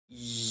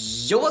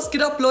Jo, was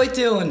geht ab,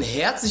 Leute, und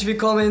herzlich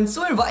willkommen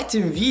zu einem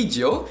weiteren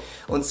Video.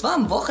 Und zwar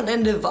am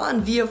Wochenende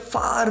waren wir,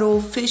 Faro,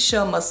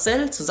 Fischer,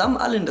 Marcel, zusammen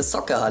alle in der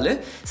Soccerhalle.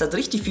 Es hat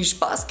richtig viel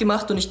Spaß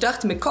gemacht und ich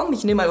dachte mir, komm,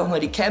 ich nehme einfach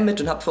mal die Cam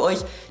mit und habe für euch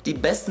die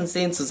besten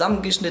Szenen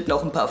zusammengeschnitten.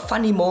 Auch ein paar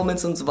Funny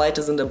Moments und so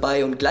weiter sind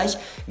dabei und gleich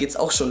geht's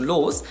auch schon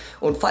los.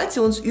 Und falls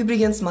ihr uns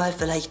übrigens mal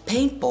vielleicht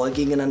Paintball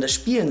gegeneinander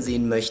spielen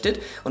sehen möchtet,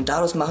 und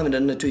daraus machen wir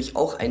dann natürlich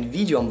auch ein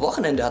Video. Am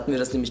Wochenende hatten wir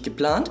das nämlich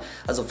geplant.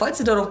 Also falls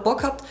ihr darauf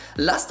Bock habt,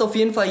 lasst auf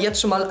jeden Fall jetzt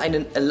schon mal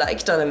einen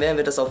Like da, dann werden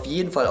wir das auf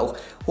jeden Fall auch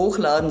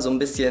hochladen, so ein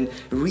bisschen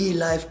Real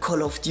Life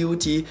Call of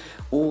Duty.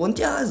 Und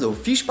ja, also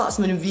viel Spaß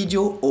mit dem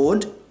Video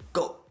und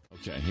go!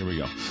 Okay, here we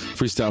go.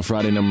 Freestyle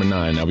Friday number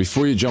 9. Now,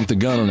 before you jump the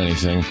gun on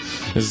anything,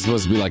 this is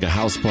supposed to be like a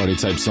house party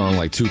type song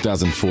like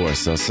 2004,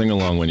 so sing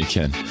along when you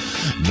can.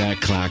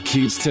 That clock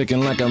keeps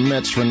ticking like a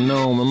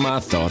metronome, and my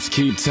thoughts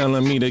keep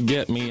telling me to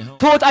get me home.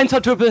 Tot,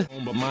 1er Triple.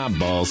 But my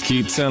balls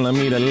keep telling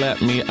me to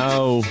let me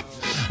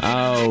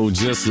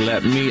just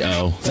let me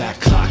That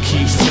clock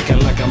keeps ticking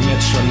like a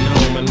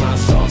metronome, and my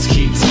thoughts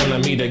keep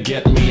telling me to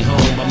get me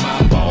home, but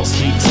my balls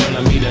keep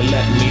telling me to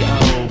let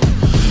me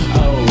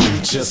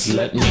just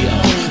let me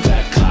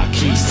That clock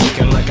keeps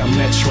ticking like a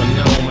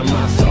metronome, and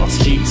my thoughts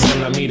keep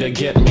telling me to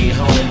get me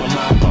home, but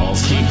my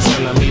balls keep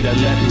telling me to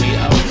let me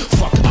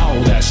Fuck all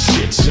that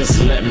shit, just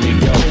let me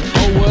go.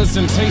 Owers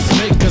and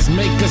tastemakers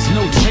make us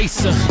no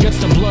chaser. Gets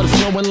the blood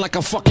flowing like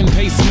a fucking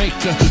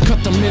pacemaker.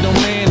 Cut the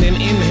middleman and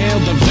inhale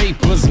the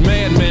vapors.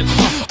 Madman,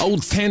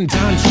 old 10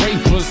 Don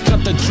Drapers.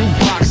 Cut the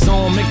jukebox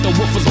on, make the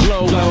woofers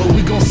blow.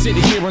 We gon' sit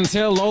here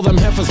until all them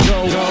heifers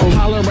go.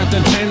 Holler at the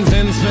tens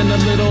and spend a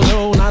little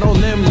dough. Not on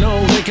them,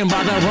 no, they can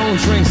buy their own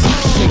drinks.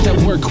 Take that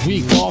work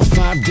week off,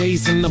 5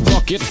 days in the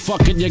bucket.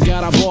 Fuck it, you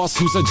got a boss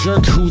who's a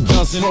jerk who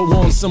doesn't. Throw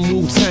on some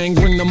Wu-Tang,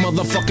 bring the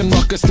motherfucking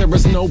ruckus. There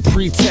is no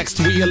pretext,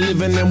 we are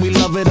living and we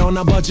love it on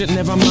a budget.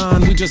 Never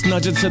mind, we just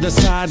nudge it to the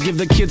side. Give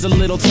the kids a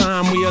little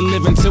time, we are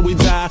living till we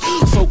die.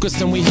 Focused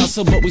and we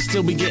hustle, but we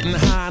still be getting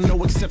high.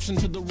 No exception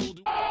to the rule.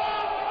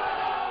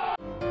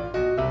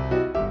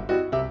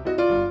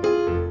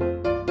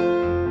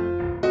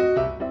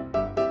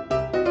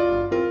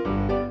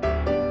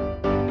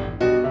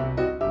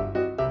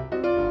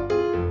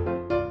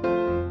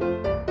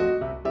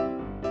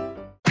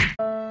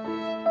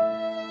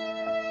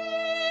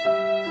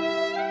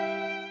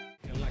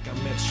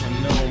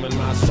 And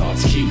my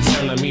thoughts keep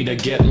telling me to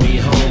get me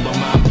home, but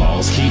my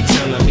balls keep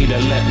telling me to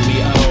let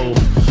me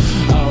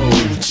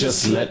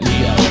just let me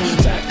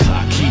That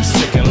clock keeps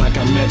ticking like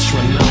a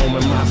metronome,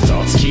 and my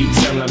thoughts keep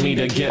telling me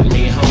to get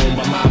me home,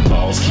 but my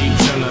balls keep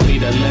telling me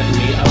to let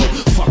me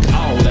Fuck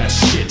all that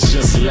shit,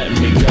 just let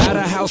me go. At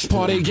a house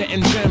party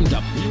getting jammed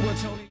up. You were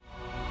Tony.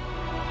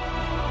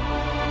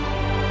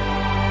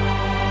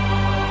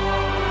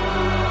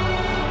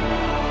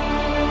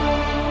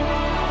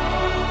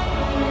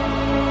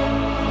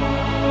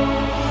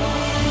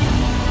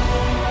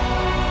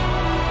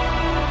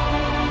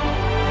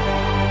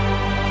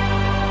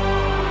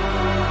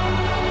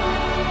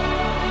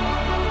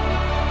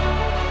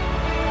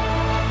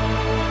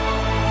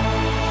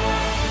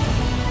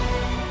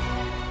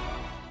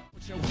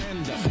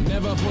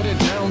 Never put it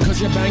down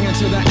cause you're banging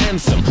to the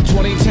anthem.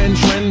 2010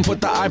 trend,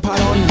 put the iPod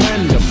on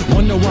random.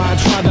 Wonder why I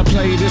try to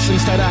play this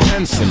instead of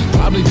Hanson.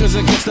 Probably cause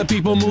it gets the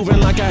people moving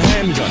like a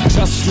handgun.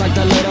 Just like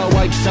the little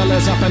white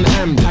fellas up in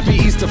M. Happy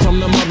Easter from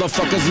the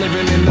motherfuckers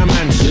living in the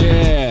mansion.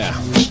 Yeah,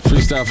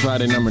 Freestyle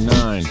Friday number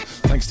 9.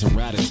 Thanks to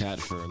Ratatat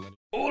for a little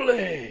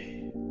Ole!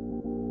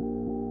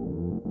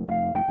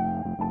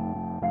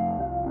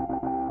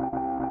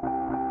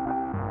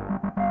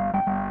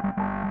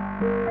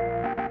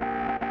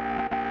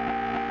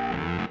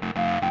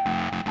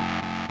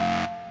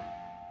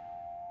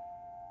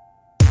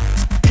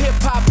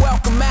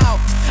 Welcome out.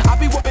 I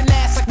be whooping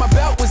ass like my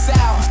belt was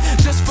out.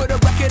 Just for the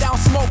record, I don't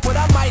smoke, but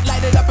I might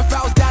light it up if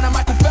I was down at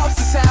Michael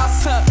Phelps'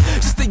 house.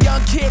 Just a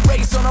young kid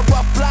raised on a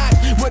rough block,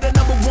 where the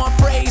 #1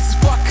 phrase is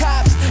fuck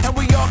cops, and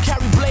we all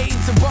carry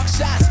blades and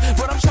buckshots.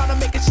 But I'm trying to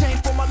make a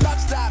change for my luck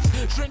stops.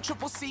 Drink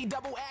triple C,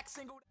 double X,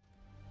 single.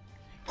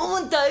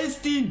 Und da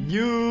ist die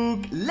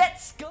Nuke.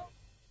 Let's go!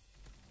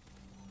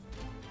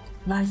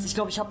 Nice, ich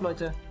glaube, ich hab,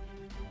 Leute.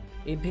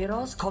 EP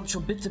raus, kommt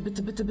schon, bitte,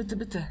 bitte, bitte, bitte,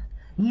 bitte.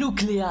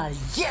 Nuklear,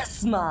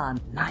 yes, man!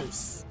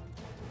 Nice!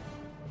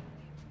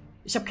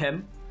 Ich hab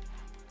Cam.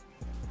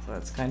 So,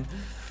 jetzt kein...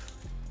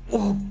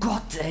 Oh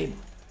Gott, ey!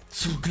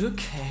 Zum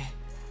Glück, ey!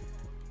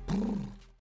 Brr.